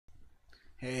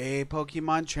Hey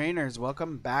Pokemon trainers,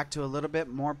 welcome back to a little bit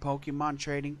more Pokemon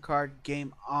trading card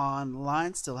game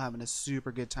online. Still having a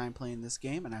super good time playing this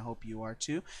game, and I hope you are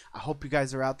too. I hope you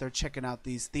guys are out there checking out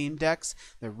these theme decks.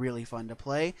 They're really fun to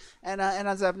play, and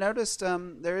as I've noticed,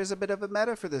 there is a bit of a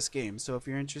meta for this game. So if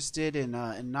you're interested in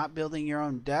not building your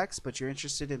own decks, but you're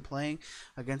interested in playing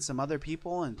against some other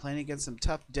people and playing against some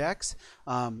tough decks,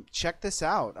 check this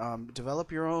out.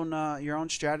 Develop your own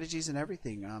strategies and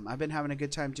everything. I've been having a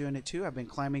good time doing it too. I've been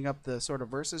climbing up the sort of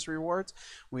versus rewards.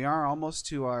 We are almost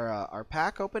to our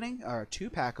pack opening, our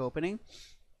 2-pack opening.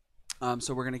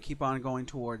 So we're going to keep on going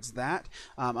towards that.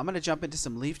 I'm going to jump into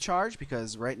some Leaf Charge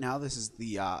because right now this is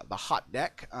the hot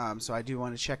deck. So I do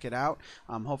want to check it out.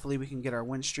 Hopefully we can get our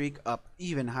win streak up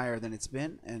even higher than it's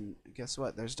been. And guess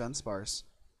what? There's Dunsparce.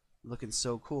 Looking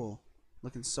so cool.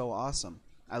 Looking so awesome.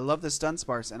 I love this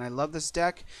Dunsparce, and I love this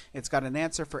deck. It's got an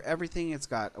answer for everything. It's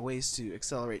got ways to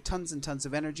accelerate tons and tons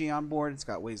of energy on board. It's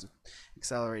got ways of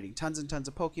accelerating tons and tons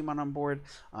of Pokemon on board.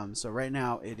 So right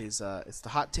now it's the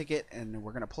hot ticket, and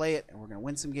we're gonna play it, and we're gonna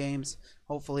win some games.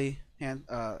 Hopefully,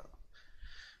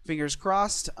 fingers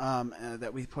crossed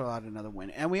that we put out another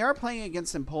win. And we are playing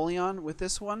against Empoleon with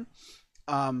this one.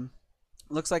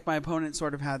 Looks like my opponent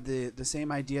sort of had the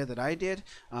same idea that I did,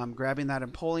 grabbing that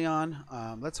Empoleon.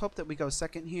 Let's hope that we go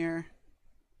second here.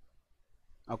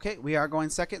 Okay, we are going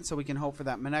second, so we can hope for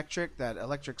that Manectric, that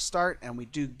electric start, and we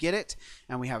do get it.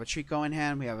 And we have a Trico in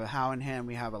hand, we have a How in hand,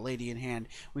 we have a Lady in hand.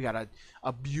 We got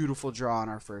a beautiful draw on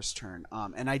our first turn.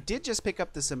 And I did just pick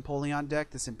up this Empoleon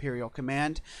deck, this Imperial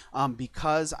Command,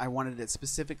 because I wanted it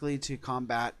specifically to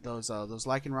combat those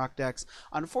Lycanroc decks.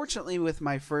 Unfortunately, with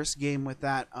my first game with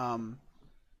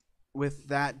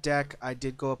that deck, I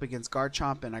did go up against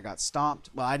Garchomp and I got stomped.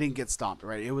 Well, I didn't get stomped,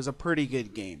 right? It was a pretty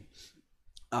good game.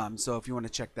 So if you want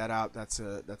to check that out, that's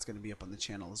going to be up on the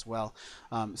channel as well.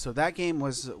 So that game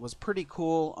was pretty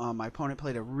cool. My opponent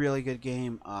played a really good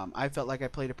game. I felt like I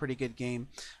played a pretty good game,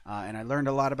 and I learned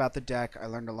a lot about the deck. I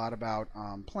learned a lot about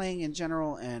playing in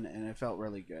general, and it felt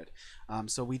really good.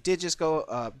 So we did just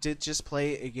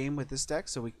play a game with this deck,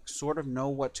 so we sort of know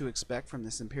what to expect from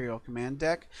this Imperial Command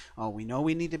deck. We know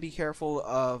we need to be careful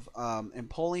of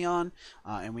Empoleon,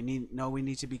 and we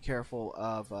need to be careful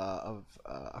of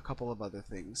a couple of other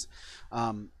things.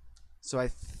 So I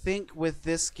think with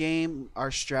this game,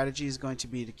 our strategy is going to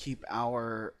be to keep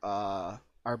our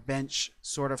bench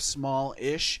sort of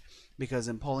small-ish, because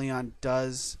Empoleon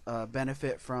does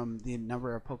benefit from the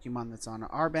number of Pokemon that's on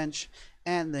our bench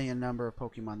and the number of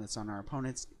Pokemon that's on our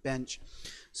opponent's bench.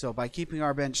 So by keeping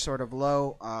our bench sort of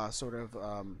low, sort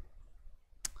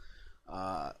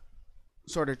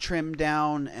of trimmed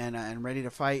down and ready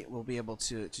to fight, we'll be able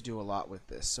to do a lot with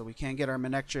this. So we can get our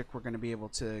Manectric. We're going to be able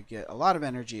to get a lot of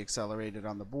energy accelerated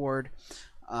on the board.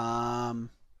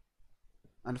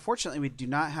 Unfortunately, we do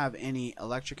not have any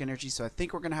electric energy, so I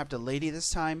think we're going to have to Lady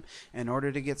this time in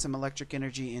order to get some electric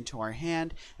energy into our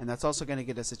hand, and that's also going to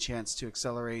get us a chance to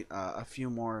accelerate a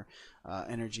few more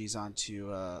energies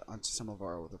onto some of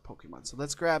our other Pokemon. So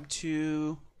let's grab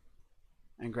two.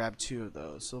 And grab two of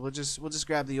those. So we'll just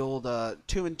grab the old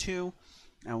 2 and 2,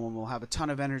 and we'll have a ton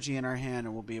of energy in our hand,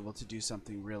 and we'll be able to do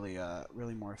something really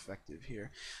more effective here.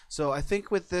 So I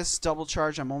think with this double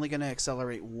charge, I'm only going to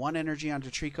accelerate 1 energy onto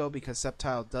Trico, because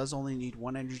Sceptile does only need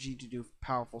 1 energy to do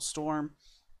Powerful Storm.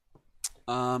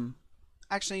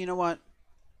 Actually, you know what?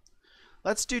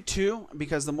 Let's do 2,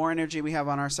 because the more energy we have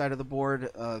on our side of the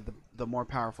board, the more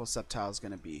powerful Sceptile is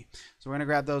going to be. So we're going to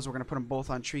grab those. We're going to put them both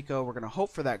on Trico. We're going to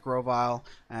hope for that Grovyle,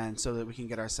 and so that we can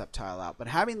get our Sceptile out. But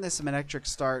having this Manectric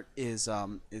start is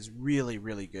really,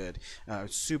 really good.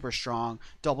 Super strong.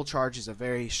 Double Charge is a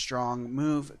very strong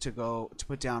move to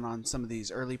put down on some of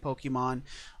these early Pokemon,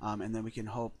 and then we can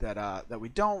hope that we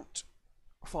don't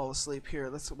fall asleep here.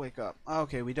 Let's wake up.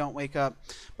 Okay, we don't wake up,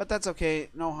 but that's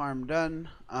okay. No harm done.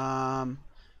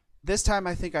 This time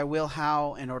I think I will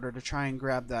Howl in order to try and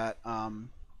grab that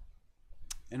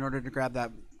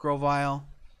Grovyle.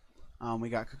 We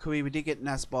got Kukui. We did get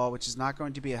Nest Ball, which is not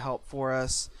going to be a help for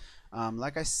us.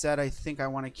 Like I said, I think I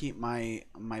want to keep my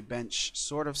bench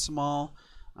sort of small,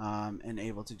 and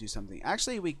able to do something.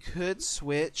 Actually, we could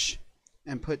switch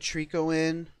and put Trico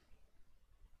in.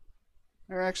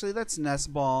 Or actually, let's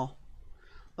Nest Ball.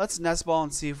 Let's Nest Ball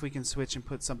and see if we can switch and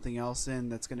put something else in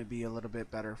that's going to be a little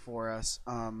bit better for us.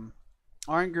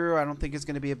 Oranguru, I don't think is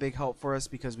going to be a big help for us,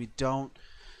 because we're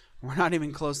not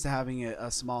even close to having a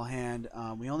small hand.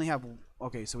 We only have,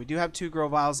 okay, so we do have 2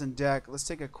 Groviles in deck. Let's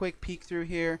take a quick peek through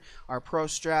here. Our Pro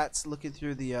Strats, looking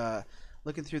through the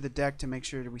deck to make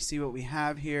sure that we see what we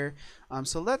have here.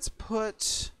 So let's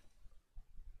put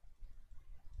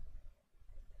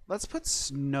Let's put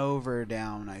Snover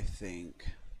down, I think.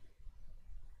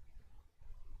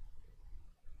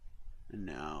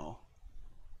 No.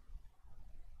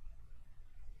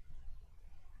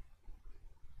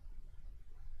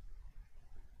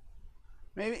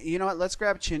 Maybe, you know what? Let's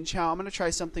grab Chin Chow. I'm going to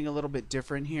try something a little bit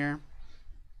different here.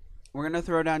 We're going to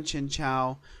throw down Chin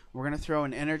Chow. We're going to throw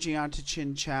an energy onto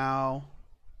Chin Chow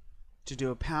to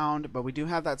do a pound, but we do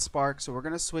have that spark, so we're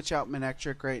going to switch out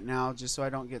Manectric right now just so I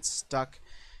don't get stuck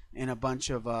in a bunch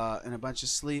of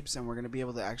sleeps, and we're going to be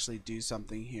able to actually do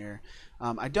something here.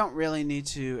 I don't really need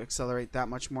to accelerate that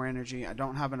much more energy. I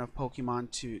don't have enough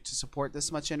Pokemon to support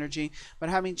this much energy, but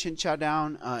having Chinchou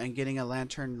down and getting a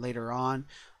Lantern later on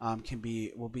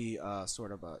will be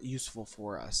sort of useful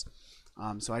for us.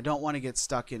 So I don't want to get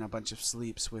stuck in a bunch of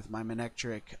sleeps with my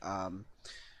Manectric.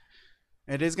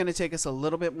 It is going to take us a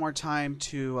little bit more time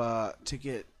to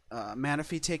get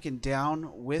Manaphy taken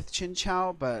down with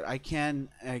Chinchou, but I can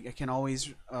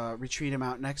always retreat him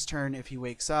out next turn if he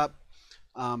wakes up.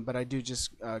 But I do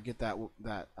just get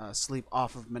that sleep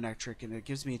off of Manectric, and it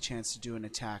gives me a chance to do an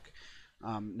attack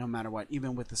no matter what,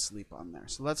 even with the sleep on there.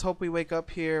 So let's hope we wake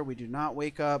up here. We do not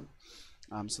wake up,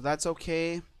 so that's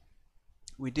okay.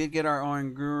 We did get our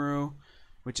Oranguru,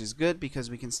 which is good because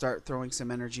we can start throwing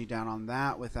some energy down on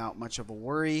that without much of a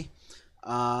worry.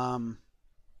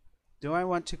 Do I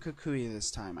want to Kukui this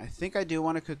time? I think I do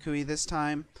want to Kukui this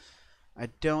time. I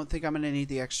don't think I'm going to need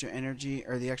the extra energy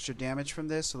or the extra damage from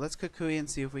this. So let's Kukui and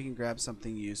see if we can grab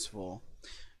something useful.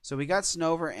 So we got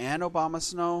Snover and Obama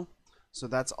Snow. So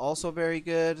that's also very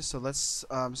good. So let's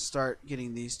start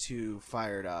getting these two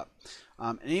fired up.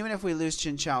 And even if we lose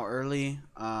Chinchou early,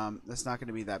 that's not going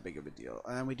to be that big of a deal.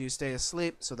 And we do stay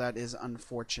asleep, so that is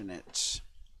unfortunate.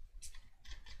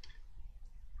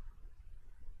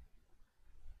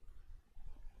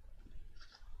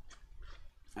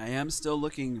 I am still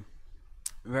looking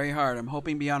very hard. I'm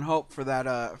hoping beyond hope for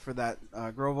that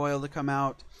Grove Oil to come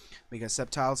out, because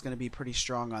Sceptile is going to be pretty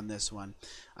strong on this one.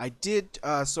 I did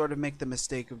sort of make the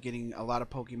mistake of getting a lot of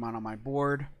Pokemon on my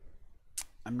board.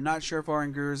 I'm not sure if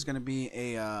Oranguru is going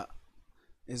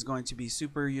to be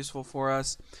super useful for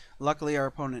us. Luckily, our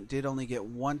opponent did only get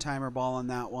one Timer Ball on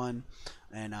that one,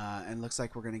 and looks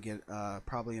like we're going to get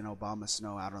probably an Obama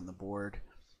Snow out on the board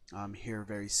here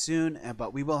very soon.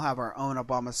 But we will have our own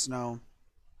Obama Snow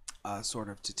sort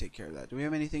of to take care of that. Do we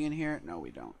have anything in here? No,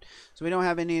 we don't. So we don't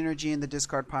have any energy in the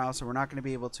discard pile, so we're not going to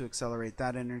be able to accelerate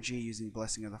that energy using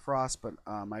Blessing of the Frost. But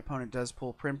my opponent does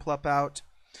pull Prinplup out.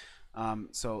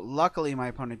 So luckily my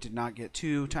opponent did not get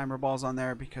two Timer Balls on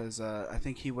there, because I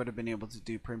think he would have been able to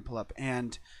do Prinplup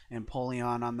and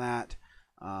Empoleon on that.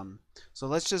 So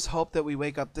let's just hope that we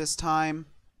wake up this time.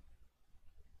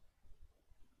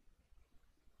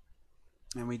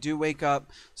 And we do wake up,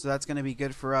 so that's going to be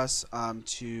good for us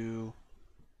to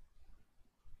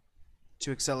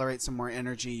accelerate some more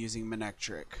energy using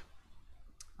Manectric.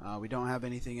 We don't have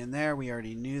anything in there. We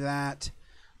already knew that.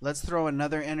 Let's throw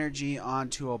another energy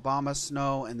onto Obama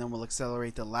Snow, and then we'll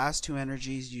accelerate the last two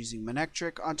energies using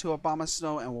Manectric onto Obama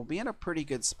Snow, and we'll be in a pretty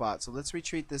good spot. So let's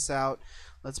retreat this out.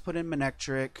 Let's put in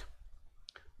Manectric.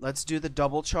 Let's do the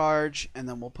double charge, and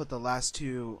then we'll put the last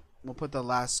two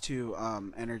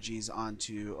energies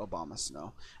onto Obama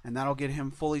Snow, and that'll get him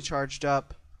fully charged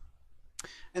up.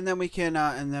 And then we can,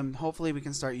 and then hopefully we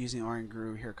can start using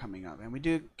Oranguru here coming up. And we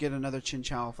do get another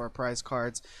Chinchou for our prize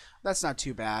cards. That's not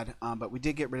too bad, but we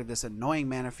did get rid of this annoying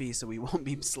Manaphy, so we won't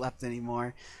be slept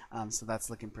anymore. So that's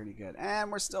looking pretty good.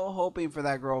 And we're still hoping for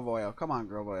that Grove Oil. Come on,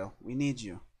 Grove Oil. We need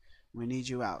you. We need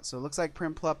you out. So it looks like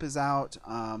Prinplup is out.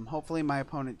 Hopefully my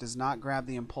opponent does not grab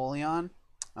the Empoleon,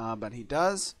 but he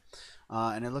does.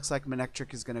 And it looks like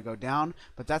Manectric is going to go down,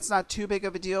 but that's not too big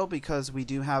of a deal, because we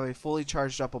do have a fully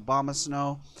charged up Obama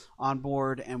Snow on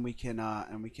board, and we can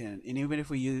and even if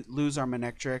we lose our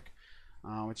Manectric,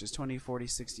 which is 20, 40,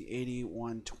 60, 80,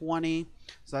 120,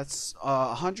 so that's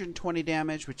 120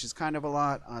 damage, which is kind of a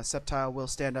lot. Sceptile will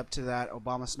stand up to that.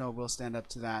 Obama Snow will stand up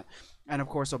to that, and of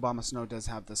course Obama Snow does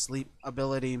have the sleep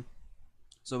ability.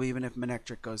 So even if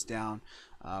Manectric goes down,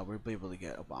 we'll be able to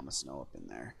get Obama Snow up in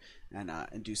there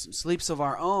and do some sleeps of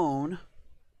our own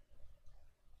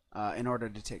in order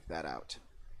to take that out.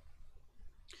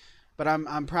 But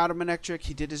I'm proud of Manectric.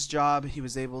 He did his job. He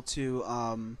was able to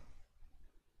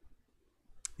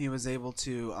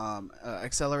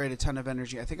accelerate a ton of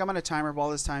energy. I think I'm gonna Timer Ball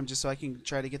this time just so I can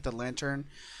try to get the Lantern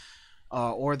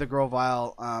or the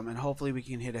Grovyle, and hopefully we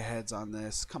can hit a heads on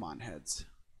this. Come on, heads,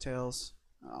 tails.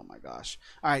 Oh my gosh.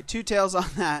 All right, two tails on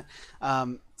that.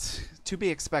 To be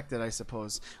expected, I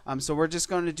suppose. So we're just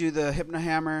going to do the Hypno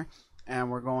Hammer and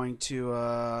we're going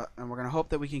to hope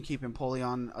that we can keep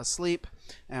Empoleon asleep,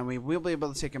 and we will be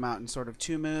able to take him out in sort of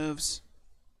 2 moves.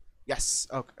 Yes.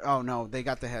 Okay. Oh no, they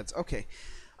got the heads. Okay.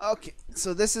 Okay.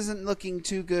 So this isn't looking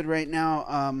too good right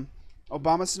now.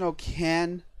 Obama Snow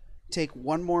can take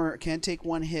one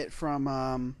hit from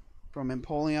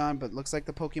Empoleon, but looks like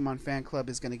the Pokemon Fan Club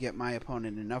is going to get my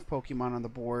opponent enough Pokemon on the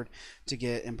board to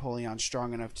get Empoleon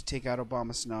strong enough to take out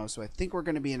Obama Snow. So I think we're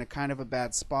going to be in a kind of a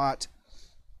bad spot.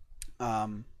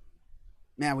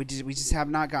 Man, we just have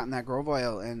not gotten that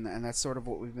Grovyle, and that's sort of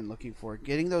what we've been looking for.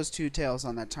 Getting those 2 tails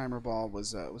on that timer ball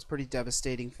was pretty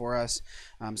devastating for us.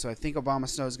 So I think Obama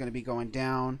Snow is going to be going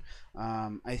down.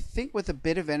 I think with a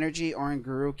bit of energy,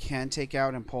 Oranguru can take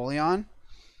out Empoleon,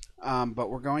 but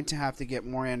we're going to have to get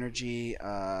more energy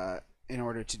in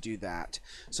order to do that.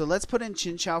 So let's put in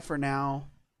Chinchou for now,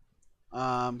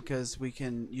 because we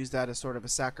can use that as sort of a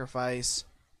sacrifice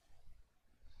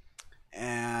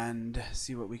and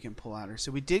see what we can pull out her.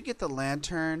 So we did get the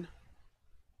Lantern,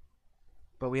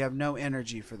 but we have no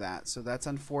energy for that, so that's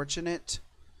unfortunate.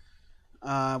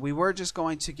 We were just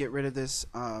going to get rid of this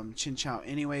Chinchou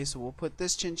anyway, so we'll put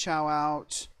this Chinchou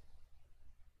out.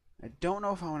 I don't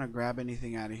know if I want to grab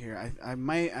anything out of here. I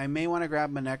may want to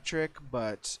grab Manectric,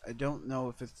 but I don't know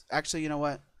if it's actually, you know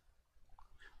what?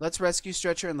 Let's rescue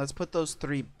Stretcher and let's put those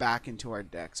 3 back into our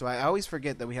deck. So I always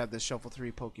forget that we have this shuffle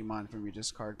 3 Pokemon from your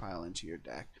discard pile into your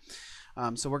deck.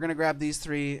 So we're going to grab these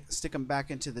 3, stick them back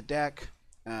into the deck,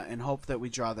 and hope that we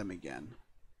draw them again.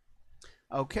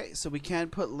 Okay, so we can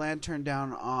put Lantern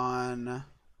down on...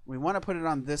 We want to put it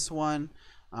on this one,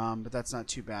 but that's not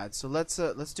too bad. So let's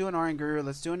do an Oranguru,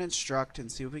 let's do an Instruct,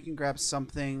 and see if we can grab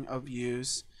something of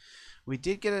use. We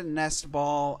did get a Nest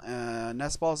Ball.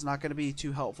 Nest Ball is not going to be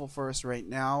too helpful for us right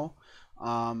now.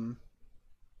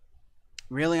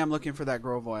 Really, I'm looking for that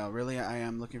Grovyle. Really, I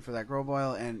am looking for that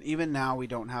Grovyle. And even now, we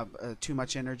don't have too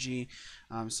much energy,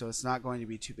 so it's not going to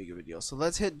be too big of a deal. So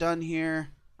let's hit done here.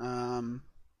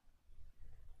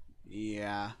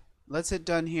 Yeah, let's hit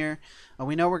done here.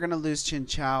 We know we're going to lose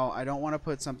Chinchou. I don't want to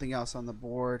put something else on the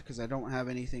board because I don't have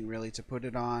anything really to put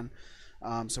it on.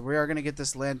 So we are going to get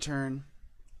this Lantern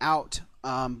out,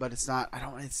 but it's not.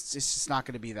 It's just not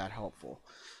going to be that helpful.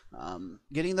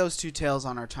 Getting those 2 tails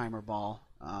on our timer ball,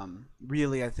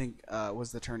 really, I think,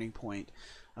 was the turning point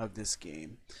of this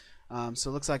game. So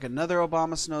it looks like another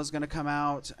Obama Snow is going to come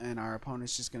out, and our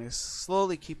opponent's just going to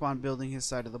slowly keep on building his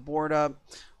side of the board up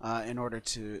in order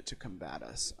to combat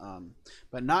us.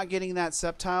 But not getting that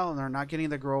Sceptile, or not getting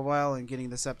the Grovyle and getting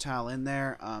the Sceptile in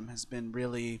there has been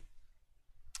really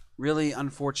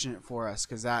unfortunate for us,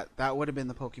 because that would have been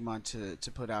the Pokemon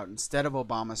to put out instead of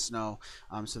Obama Snow,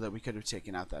 so that we could have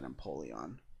taken out that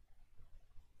Empoleon.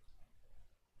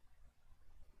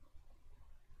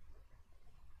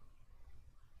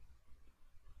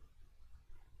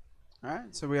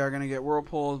 Alright, so we are going to get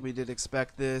Whirlpooled. We did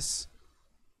expect this.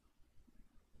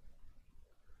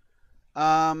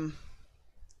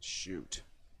 Shoot.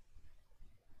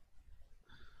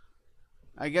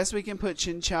 I guess we can put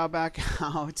Chinchou back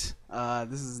out.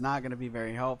 This is not going to be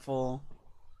very helpful.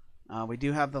 We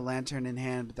do have the Lantern in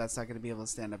hand, but that's not going to be able to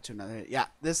stand up to another hit. Yeah,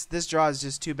 this draw is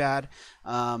just too bad.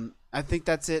 I think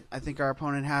that's it. I think our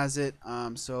opponent has it.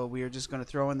 So we are just going to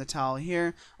throw in the towel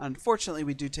here. Unfortunately,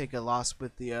 we do take a loss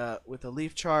with the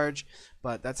Leaf Charge,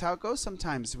 but that's how it goes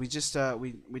sometimes. We just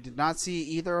we did not see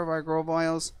either of our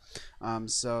Grovyles,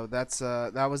 so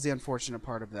that was the unfortunate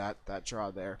part of that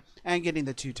draw there. And getting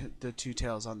the two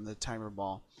tails on the timer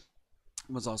ball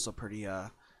was also pretty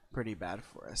bad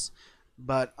for us.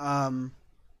 But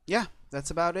yeah,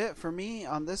 that's about it for me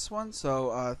on this one.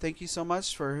 So thank you so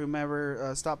much for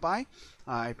whomever stopped by.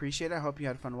 I appreciate it. I hope you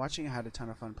had fun watching. I had a ton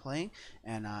of fun playing,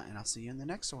 and I'll see you in the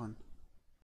next one.